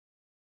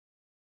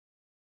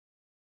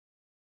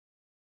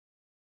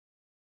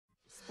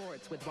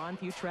Sports with Ron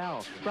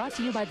Futrell. Brought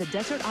to you by the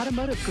Desert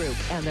Automotive Group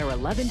and their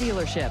 11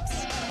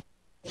 dealerships.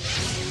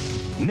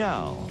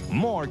 Now,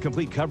 more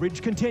complete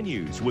coverage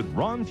continues with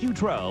Ron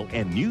Futrell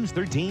and News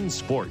 13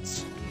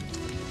 Sports.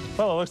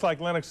 Well, it looks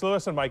like Lennox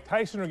Lewis and Mike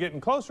Tyson are getting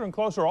closer and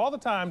closer all the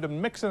time to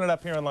mixing it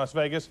up here in Las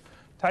Vegas.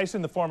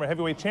 Tyson, the former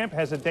heavyweight champ,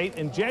 has a date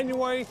in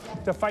January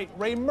to fight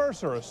Ray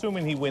Mercer.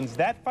 Assuming he wins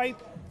that fight,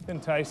 then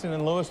Tyson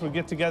and Lewis would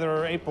get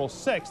together April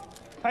 6th.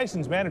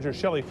 Tyson's manager,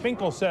 Shelly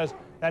Finkel, says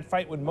that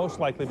fight would most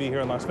likely be here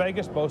in Las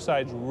Vegas. Both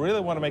sides really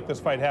want to make this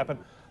fight happen.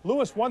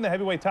 Lewis won the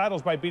heavyweight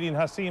titles by beating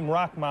Hasim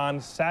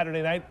Rahman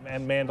Saturday night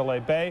and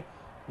Mandalay Bay.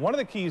 One of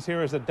the keys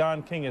here is that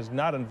Don King is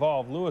not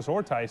involved. Lewis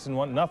or Tyson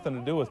want nothing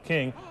to do with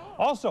King.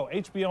 Also,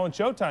 HBO and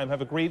Showtime have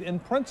agreed in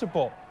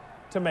principle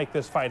to make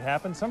this fight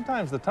happen.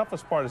 Sometimes the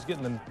toughest part is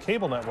getting the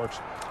cable networks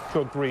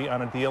to agree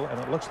on a deal, and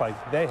it looks like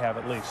they have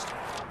at least.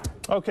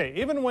 Okay,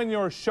 even when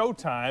you're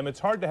Showtime, it's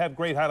hard to have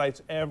great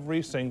highlights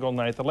every single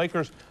night. The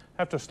Lakers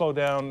have to slow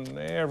down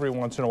every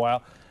once in a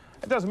while.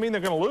 It doesn't mean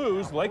they're going to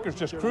lose. The Lakers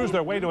just cruised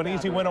their way to an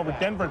easy win over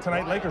Denver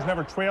tonight. Lakers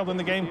never trailed in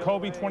the game.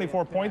 Kobe,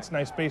 24 points,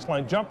 nice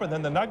baseline jumper.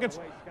 Then the Nuggets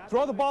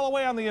throw the ball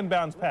away on the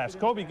inbounds pass.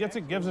 Kobe gets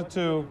it, gives it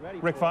to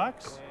Rick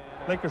Fox.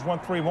 Lakers won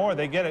 3 more.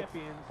 They get it.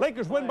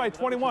 Lakers win by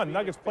 21.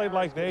 Nuggets played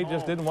like they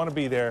just didn't want to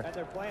be there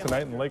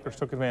tonight, and the Lakers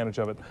took advantage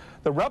of it.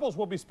 The Rebels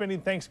will be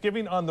spending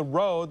Thanksgiving on the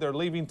road. They're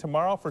leaving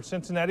tomorrow for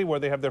Cincinnati, where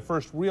they have their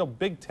first real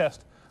big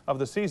test of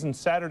the season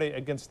Saturday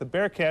against the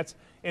Bearcats.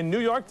 In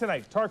New York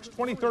tonight, Tark's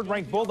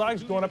 23rd-ranked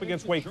Bulldogs going up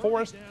against Wake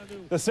Forest.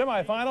 The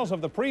semifinals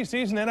of the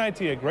preseason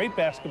NIT, a great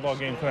basketball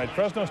game tonight.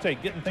 Fresno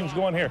State getting things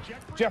going here.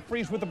 Jeff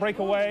Freese with the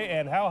breakaway,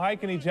 and how high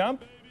can he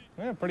jump?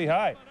 Yeah, pretty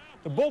high.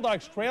 The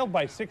Bulldogs trailed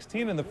by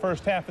 16 in the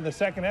first half. In the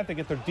second half, they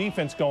get their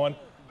defense going.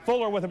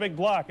 Fuller with a big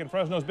block, and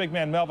Fresno's big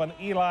man Melvin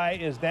Eli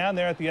is down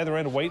there at the other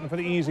end waiting for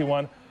the easy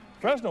one.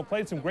 Fresno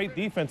played some great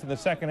defense in the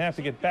second half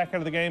to get back out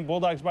of the game.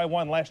 Bulldogs by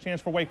 1. Last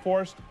chance for Wake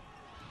Forest.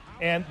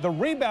 And the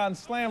rebound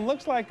slam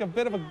looks like a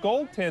bit of a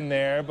goaltend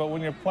there, but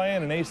when you're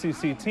playing an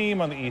ACC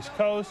team on the East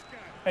Coast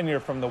and you're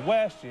from the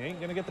West, you ain't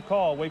going to get the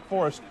call. Wake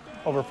Forest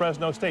over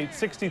Fresno State,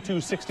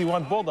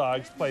 62-61.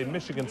 Bulldogs play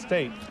Michigan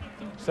State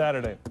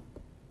Saturday.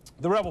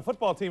 The Rebel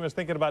football team is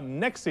thinking about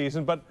next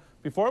season, but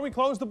before we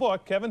close the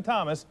book, Kevin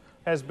Thomas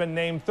has been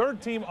named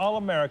third-team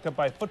All-America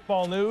by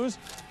Football News.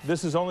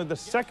 This is only the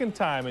second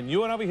time in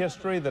UNLV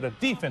history that a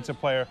defensive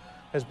player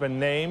has been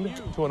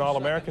named to an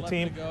All-America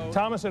team.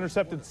 Thomas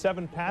intercepted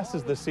 7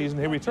 passes this season.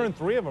 He returned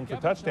 3 of them for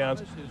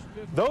touchdowns.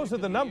 Those are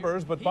the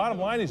numbers, but bottom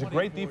line, he's a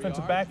great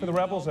defensive back for the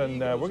Rebels,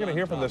 and we're going to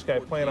hear from this guy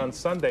playing on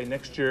Sunday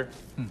next year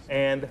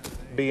and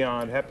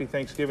beyond. Happy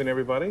Thanksgiving,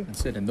 everybody.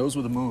 That's it, and those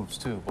were the moves,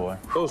 too, boy.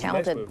 Those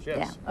Talented. nice moves,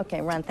 yes. Yeah.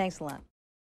 Okay, Ron, thanks a lot.